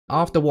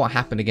after what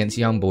happened against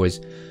Young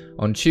Boys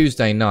on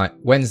Wednesday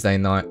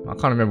night, I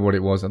can't remember what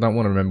it was. I don't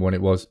want to remember what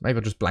it was. Maybe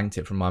I just blanked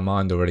it from my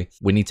mind already.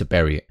 We need to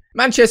bury it.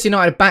 Manchester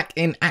United back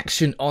in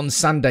action on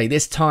Sunday.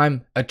 This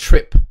time, a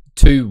trip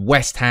to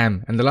West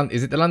Ham. And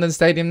is it the London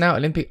Stadium now?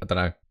 Olympic? I don't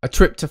know. A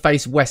trip to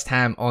face West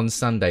Ham on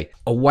Sunday.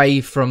 Away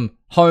from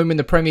home in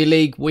the Premier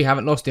League. We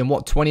haven't lost in,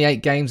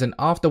 28 games? And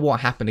after what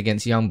happened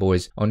against Young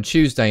Boys on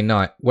Wednesday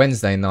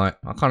night,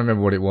 I can't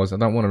remember what it was. I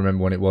don't want to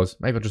remember what it was.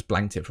 Maybe I just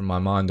blanked it from my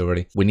mind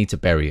already. We need to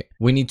bury it.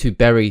 We need to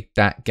bury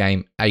that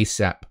game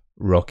ASAP,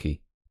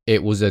 Rocky.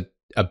 It was a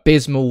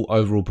abysmal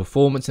overall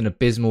performance, an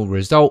abysmal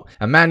result.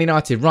 And Man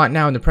United right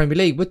now in the Premier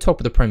League, we're top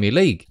of the Premier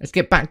League. Let's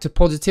get back to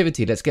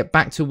positivity. Let's get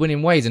back to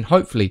winning ways and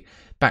hopefully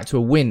back to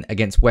a win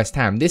against West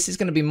Ham. This is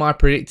going to be my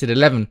predicted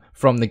 11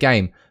 from the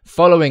game,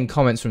 following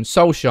comments from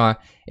Solskjaer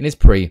in his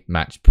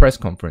pre-match press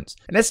conference.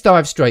 And let's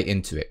dive straight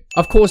into it.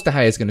 Of course, De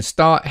Gea is going to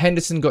start.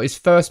 Henderson got his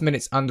first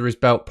minutes under his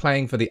belt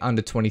playing for the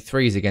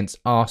under-23s against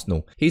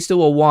Arsenal. He's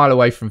still a while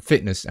away from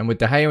fitness, and with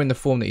De Gea in the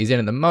form that he's in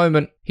at the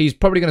moment, he's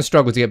probably going to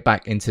struggle to get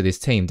back into this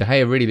team. De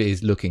Gea really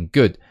is looking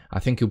good.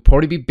 I think he'll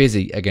probably be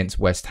busy against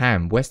West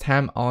Ham. West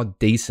Ham are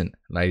decent,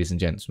 ladies and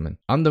gentlemen.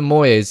 Under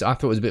Moyes, I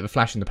thought it was a bit of a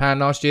flash in the pan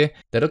last year.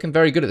 They're looking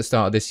very good at the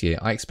start of this year.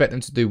 I expect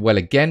them to do well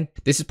again.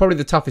 This is probably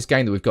the toughest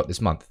game that we've got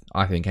this month,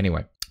 I think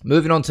anyway.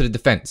 Moving on to the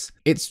defence.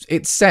 It's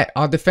set.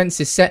 Our defence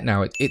is set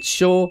now. It's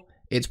Shaw,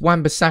 it's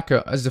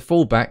Wan-Bissaka as the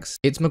fullbacks,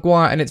 it's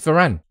Maguire and it's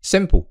Varane.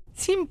 Simple.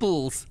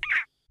 Simples.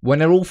 When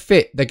they're all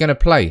fit, they're going to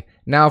play.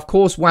 Now, of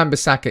course,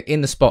 Wan-Bissaka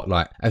in the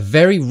spotlight. A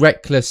very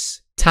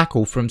reckless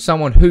tackle from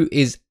someone who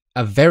is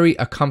a very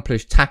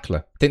accomplished tackler.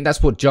 I think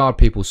that's what jarred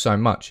people so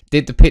much.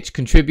 Did the pitch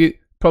contribute?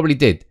 Probably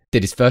did.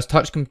 Did his first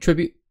touch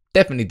contribute?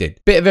 Definitely did.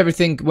 Bit of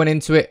everything went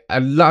into it. A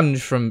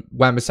lunge from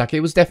Wan-Bissaka. It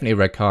was definitely a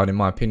red card in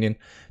my opinion.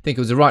 I think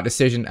it was the right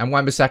decision. And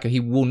Wan-Bissaka,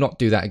 he will not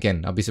do that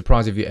again. I'll be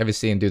surprised if you ever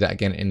see him do that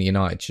again in the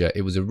United shirt.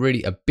 It was a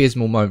really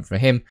abysmal moment for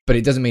him. But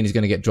it doesn't mean he's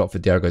going to get dropped for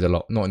Diogo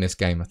Dalot. Not in this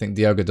game. I think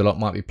Diogo Dalot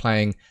might be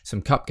playing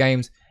some cup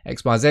games.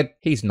 XYZ.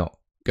 He's not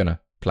going to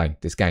play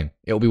this game.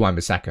 It'll be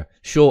Wan-Bissaka.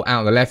 Shaw out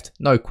on the left.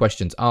 No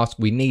questions asked.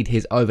 We need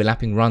his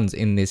overlapping runs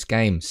in this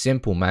game.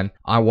 Simple, man.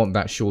 I want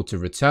that Shaw to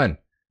return.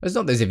 It's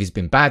not as if he's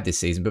been bad this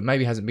season, but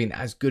maybe hasn't been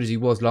as good as he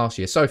was last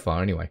year so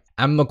far anyway.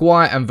 And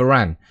Maguire and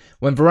Varane.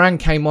 When Varane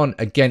came on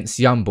against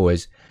Young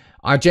Boys,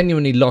 I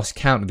genuinely lost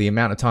count of the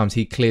amount of times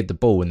he cleared the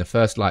ball in the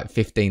first like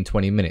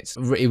 15-20 minutes.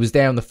 He was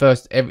there on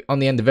on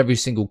the end of every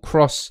single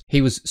cross.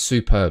 He was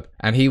superb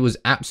and he was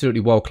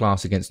absolutely world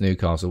class against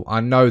Newcastle.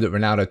 I know that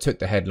Ronaldo took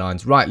the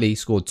headlines, rightly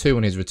scored 2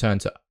 on his return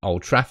to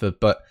Old Trafford,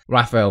 but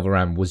Raphael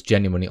Varane was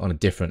genuinely on a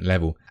different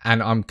level.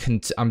 And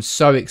I'm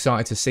so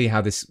excited to see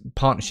how this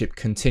partnership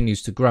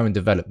continues to grow and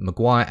develop.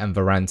 Maguire and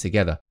Varane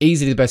together.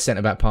 Easily the best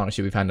centre-back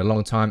partnership we've had in a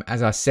long time.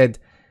 As I said,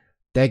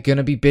 they're going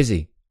to be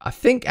busy. I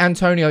think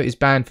Antonio is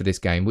banned for this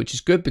game, which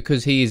is good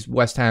because he is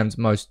West Ham's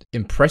most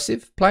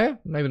impressive player.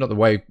 Maybe not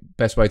the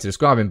best way to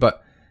describe him,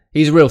 but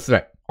he's a real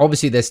threat.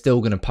 Obviously, they're still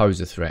going to pose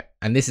a threat.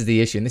 And this is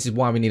the issue. And this is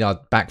why we need our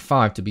back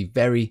five to be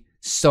very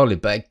solid.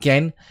 But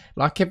again,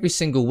 like every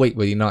single week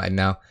with United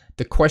now,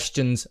 the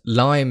questions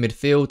lie in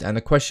midfield and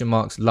the question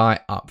marks lie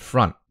up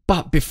front.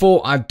 But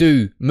before I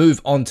do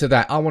move on to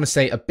that, I want to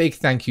say a big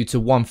thank you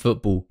to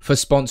OneFootball for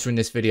sponsoring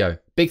this video.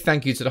 Big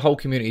thank you to the whole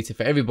community,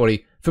 for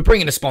everybody, for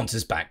bringing the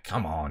sponsors back.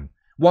 Come on.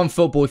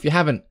 OneFootball, if you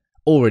haven't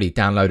already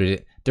downloaded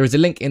it, there is a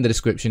link in the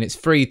description. It's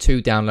free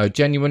to download.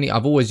 Genuinely,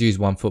 I've always used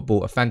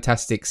OneFootball, a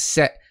fantastic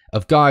set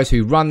of guys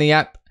who run the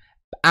app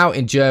out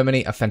in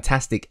Germany, a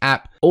fantastic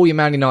app. All your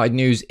Man United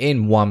news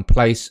in one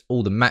place,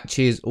 all the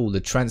matches, all the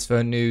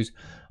transfer news,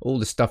 all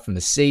the stuff from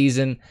the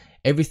season,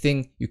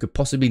 everything you could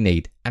possibly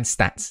need, and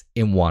stats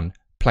in one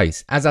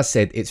place. As I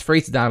said, it's free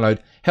to download.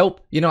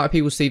 Help United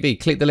People's TV.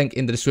 Click the link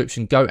in the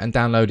description. Go and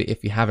download it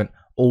if you haven't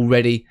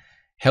already.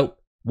 Help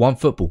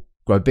OneFootball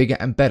grow bigger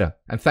and better.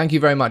 And thank you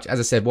very much, as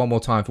I said, one more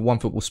time for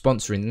OneFootball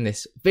sponsoring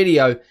this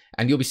video.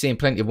 And you'll be seeing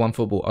plenty of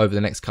OneFootball over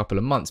the next couple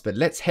of months. But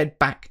let's head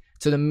back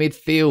to the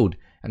midfield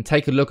and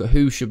take a look at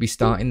who should be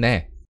starting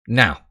there.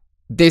 Now,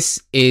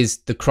 this is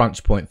the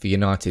crunch point for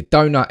United.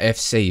 Donut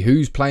FC,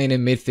 who's playing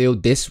in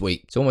midfield this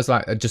week? It's almost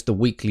like just a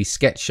weekly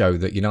sketch show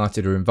that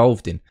United are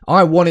involved in.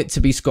 I want it to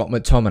be Scott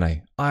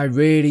McTominay. I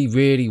really,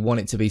 really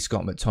want it to be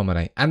Scott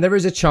McTominay. And there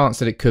is a chance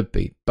that it could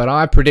be. But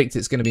I predict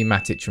it's going to be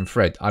Matic and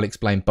Fred. I'll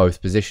explain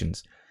both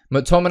positions.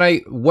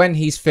 McTominay, when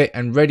he's fit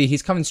and ready,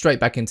 he's coming straight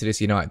back into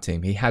this United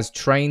team. He has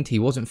trained. He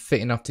wasn't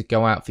fit enough to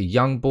go out for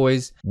Young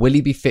Boys. Will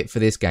he be fit for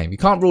this game? You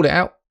can't rule it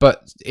out,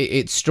 but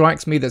it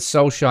strikes me that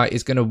Solskjaer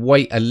is going to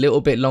wait a little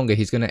bit longer.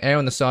 He's going to err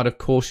on the side of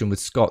caution with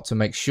Scott to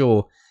make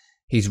sure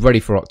he's ready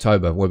for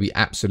October, where we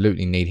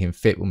absolutely need him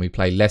fit when we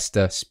play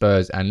Leicester,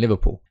 Spurs and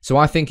Liverpool. So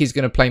I think he's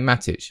going to play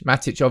Matic.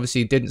 Matic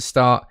obviously didn't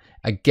start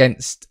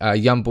against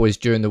Young Boys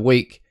during the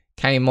week.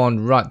 Came on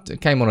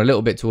a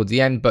little bit towards the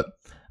end, but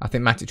I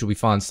think Matic will be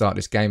fine to start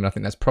this game, and I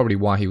think that's probably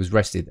why he was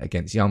rested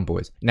against Young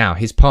Boys. Now,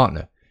 his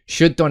partner.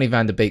 Should Donny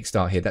van de Beek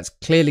start here? That's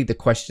clearly the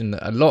question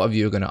that a lot of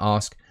you are going to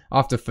ask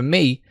after, for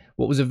me,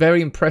 what was a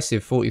very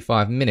impressive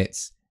 45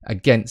 minutes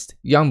against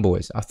Young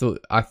Boys. I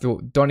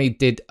thought Donny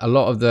did a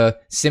lot of the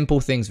simple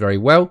things very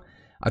well.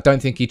 I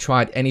don't think he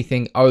tried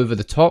anything over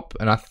the top,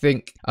 and I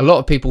think a lot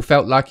of people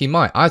felt like he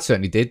might. I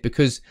certainly did,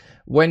 because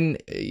when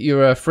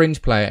you're a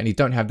fringe player and you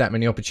don't have that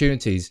many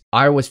opportunities,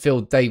 I always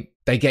feel they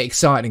get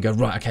excited and go,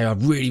 right, okay,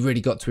 I've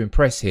really got to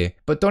impress here.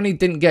 But Donny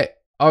didn't get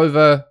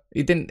over,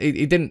 he didn't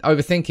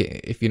overthink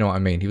it, if you know what I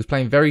mean. He was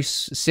playing very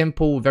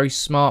simple, very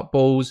smart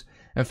balls,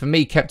 and for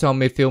me, kept our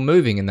midfield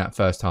moving in that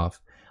first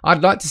half.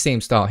 I'd like to see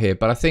him start here,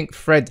 but I think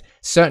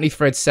certainly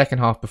Fred's second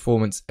half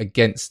performance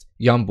against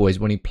Young Boys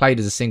when he played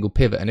as a single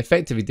pivot and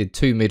effectively did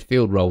two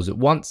midfield roles at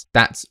once,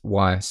 that's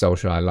why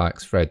Solskjaer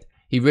likes Fred.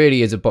 He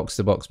really is a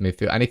box-to-box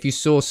midfield. And if you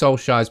saw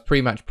Solskjaer's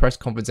pre-match press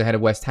conference ahead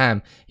of West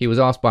Ham, he was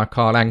asked by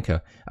Carl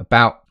Anker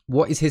about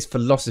what is his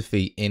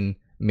philosophy in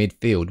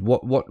midfield.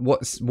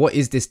 What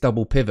is this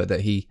double pivot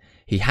that he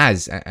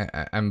has,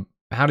 and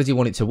how does he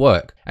want it to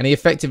work? And he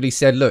effectively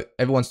said, look,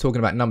 everyone's talking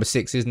about number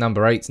 6s,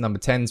 number 8s, number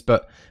 10s,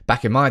 but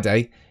back in my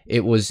day,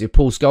 it was your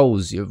Paul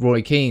Scholes, your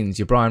Roy Keanes,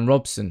 your Brian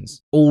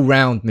Robsons,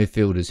 all-round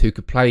midfielders who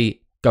could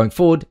play going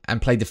forward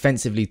and play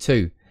defensively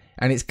too.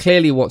 And it's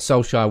clearly what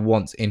Solskjaer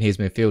wants in his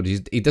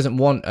midfielders. He doesn't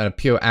want a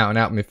pure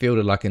out-and-out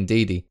midfielder like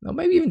Ndidi, or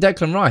maybe even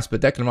Declan Rice, but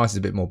Declan Rice is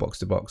a bit more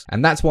box-to-box.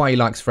 And that's why he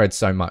likes Fred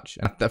so much.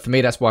 And for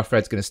me, that's why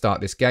Fred's going to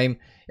start this game.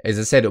 As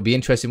I said, it'll be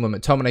interesting when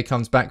McTominay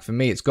comes back. For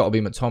me, it's got to be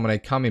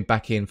McTominay coming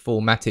back in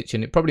for Matic,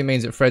 and it probably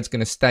means that Fred's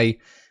going to stay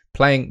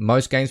playing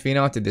most games for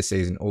United this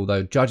season.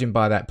 Although, judging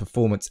by that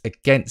performance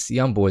against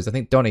Young Boys, I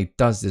think Donny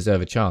does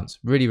deserve a chance.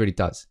 Really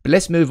does. But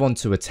let's move on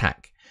to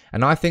attack.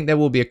 And I think there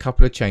will be a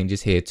couple of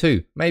changes here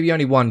too. Maybe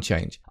only one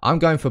change. I'm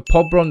going for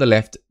Pogba on the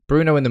left,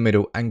 Bruno in the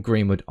middle, and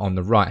Greenwood on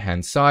the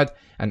right-hand side.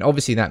 And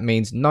obviously that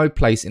means no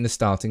place in the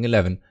starting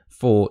 11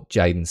 for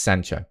Jadon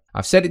Sancho.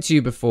 I've said it to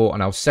you before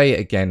and I'll say it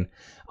again.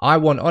 I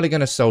want Ole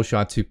Gunnar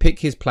Solskjaer to pick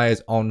his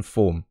players on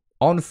form.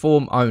 On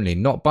form only,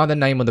 not by the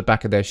name on the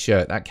back of their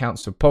shirt. That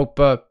counts for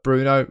Pogba,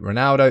 Bruno,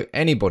 Ronaldo,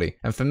 anybody.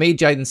 And for me,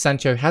 Jadon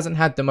Sancho hasn't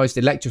had the most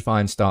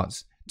electrifying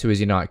starts to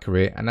his United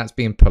career, and that's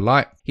being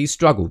polite. He's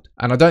struggled,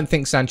 and I don't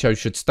think Sancho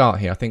should start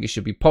here. I think it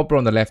should be Pogba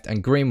on the left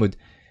and Greenwood,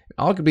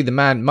 arguably the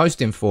man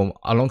most in form,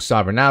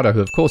 alongside Ronaldo, who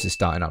of course is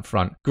starting up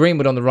front.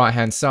 Greenwood on the right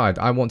hand side.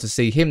 I want to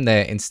see him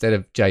there instead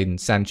of Jadon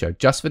Sancho,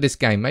 just for this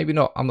game. Maybe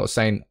not, I'm not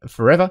saying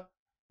forever.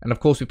 And of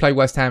course we play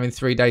West Ham in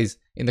 3 days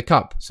in the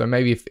Cup, so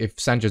maybe if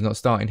Sancho's not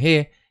starting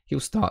here, he'll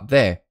start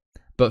there.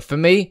 But for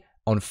me,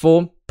 on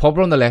form,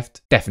 Pogba on the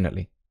left,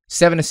 definitely.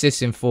 7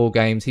 assists in 4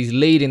 games. He's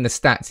leading the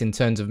stats in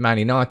terms of Man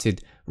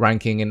United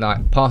ranking, and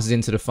like passes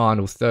into the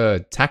final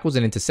third, tackles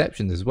and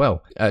interceptions as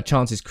well.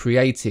 Chances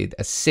created,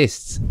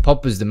 assists.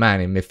 Pogba's the man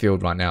in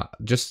midfield right now,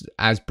 just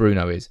as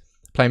Bruno is.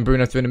 Playing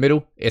Bruno through in the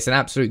middle, it's an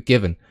absolute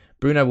given.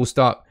 Bruno will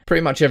start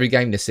pretty much every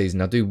game this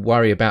season. I do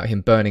worry about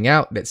him burning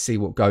out. Let's see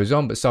what goes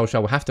on, but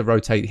Solskjaer will have to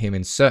rotate him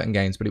in certain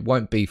games, but it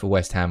won't be for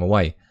West Ham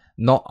away.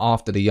 Not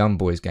after the Young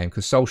Boys game,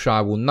 because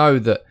Solskjaer will know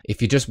that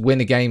if you just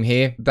win a game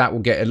here, that will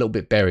get a little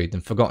bit buried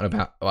and forgotten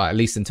about, well, at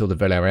least until the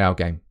Villarreal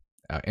game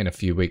in a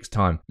few weeks'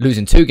 time.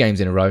 Losing 2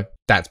 games in a row,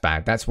 that's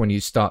bad. That's when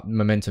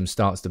momentum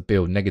starts to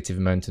build, negative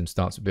momentum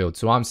starts to build.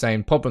 So I'm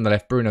saying Pogba on the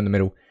left, Bruno in the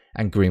middle,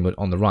 and Greenwood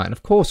on the right. And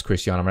of course,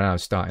 Cristiano Ronaldo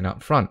starting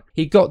up front.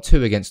 He got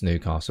 2 against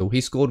Newcastle. He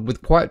scored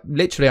with quite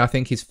literally, I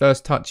think, his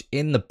first touch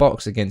in the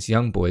box against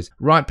Young Boys.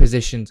 Right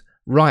positions,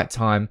 right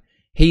time.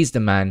 He's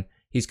the man.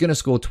 He's going to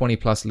score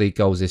 20+ league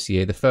goals this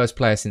year. The first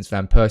player since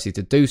Van Persie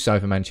to do so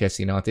for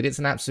Manchester United. It's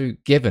an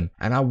absolute given.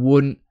 And I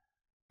wouldn't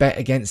bet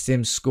against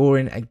him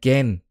scoring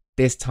again,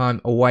 this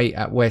time away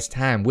at West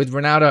Ham. With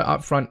Ronaldo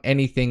up front,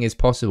 anything is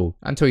possible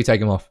until you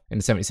take him off in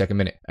the 72nd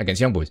minute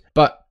against Young Boys.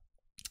 But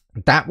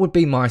that would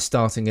be my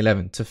starting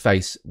 11 to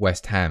face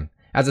West Ham.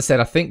 As I said,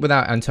 I think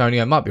without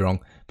Antonio, I might be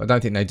wrong, but I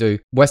don't think they do.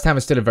 West Ham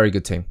is still a very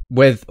good team,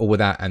 with or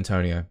without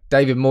Antonio.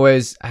 David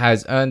Moyes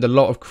has earned a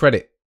lot of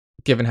credit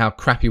given how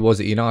crap he was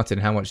at United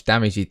and how much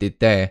damage he did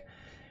there.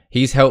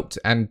 He's helped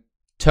and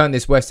turned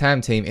this West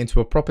Ham team into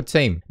a proper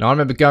team. Now, I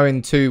remember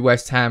going to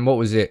West Ham, what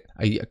was it,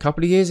 a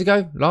couple of years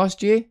ago?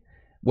 Last year?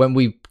 When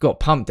we got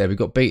pumped there, we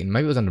got beaten.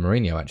 Maybe it was under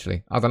Mourinho,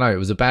 actually. I don't know. It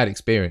was a bad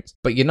experience.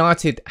 But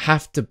United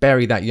have to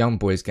bury that Young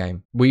Boys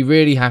game. We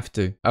really have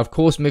to. Of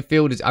course,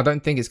 midfield is... I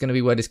don't think it's going to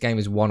be where this game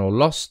is won or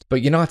lost.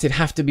 But United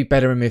have to be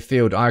better in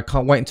midfield. I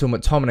can't wait until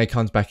McTominay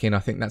comes back in. I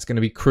think that's going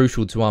to be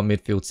crucial to our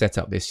midfield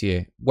setup this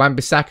year.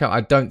 Wan-Bissaka,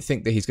 I don't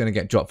think that he's going to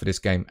get dropped for this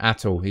game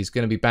at all. He's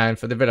going to be banned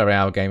for the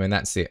Villarreal game, and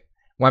that's it.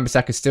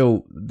 Wan-Bissaka is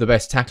still the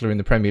best tackler in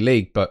the Premier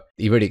League, but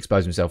he really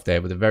exposed himself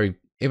there with a very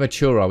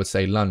immature, I would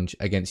say, lunge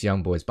against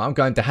Young Boys. But I'm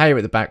going De Gea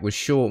at the back with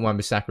Shaw and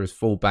Wan-Bissaka as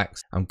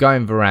full-backs. I'm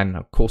going Varane.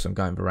 Of course I'm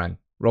going Varane.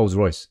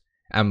 Rolls-Royce.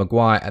 And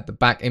Maguire at the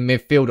back. In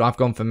midfield, I've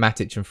gone for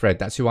Matic and Fred.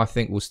 That's who I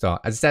think will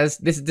start. As says,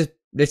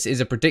 this is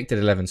a predicted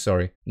 11,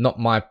 sorry. Not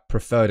my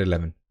preferred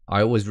 11.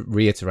 I always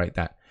reiterate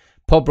that.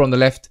 Pogba on the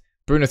left,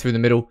 Bruno through the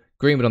middle,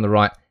 Greenwood on the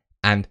right,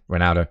 and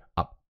Ronaldo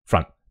up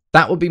front.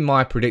 That would be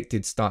my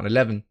predicted starting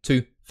 11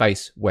 to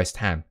face West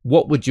Ham.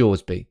 What would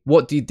yours be?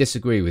 What do you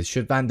disagree with?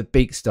 Should Van der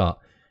Beek start?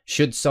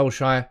 Should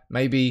Solskjaer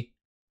maybe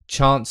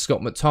chance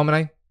Scott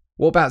McTominay?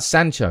 What about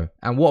Sancho?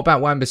 And what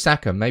about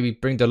Wan-Bissaka? Maybe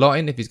bring Donny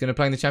in if he's going to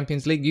play in the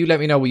Champions League. You let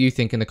me know what you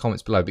think in the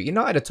comments below. But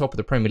United are top of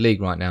the Premier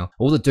League right now.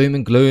 All the doom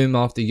and gloom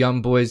after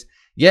Young Boys.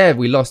 Yeah,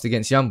 we lost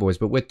against Young Boys,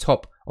 but we're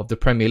top of the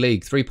Premier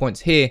League. 3 points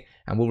here,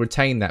 and we'll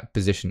retain that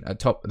position at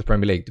top of the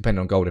Premier League, depending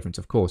on goal difference,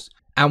 of course.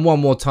 And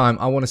one more time,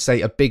 I want to say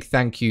a big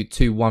thank you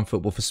to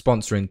OneFootball for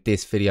sponsoring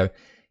this video.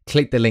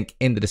 Click the link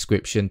in the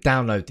description.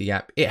 Download the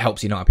app. It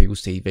helps United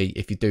People's TV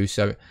if you do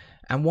so.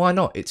 And why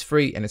not? It's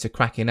free and it's a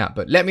cracking app.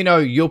 But let me know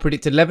your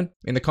predicted 11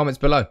 in the comments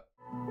below.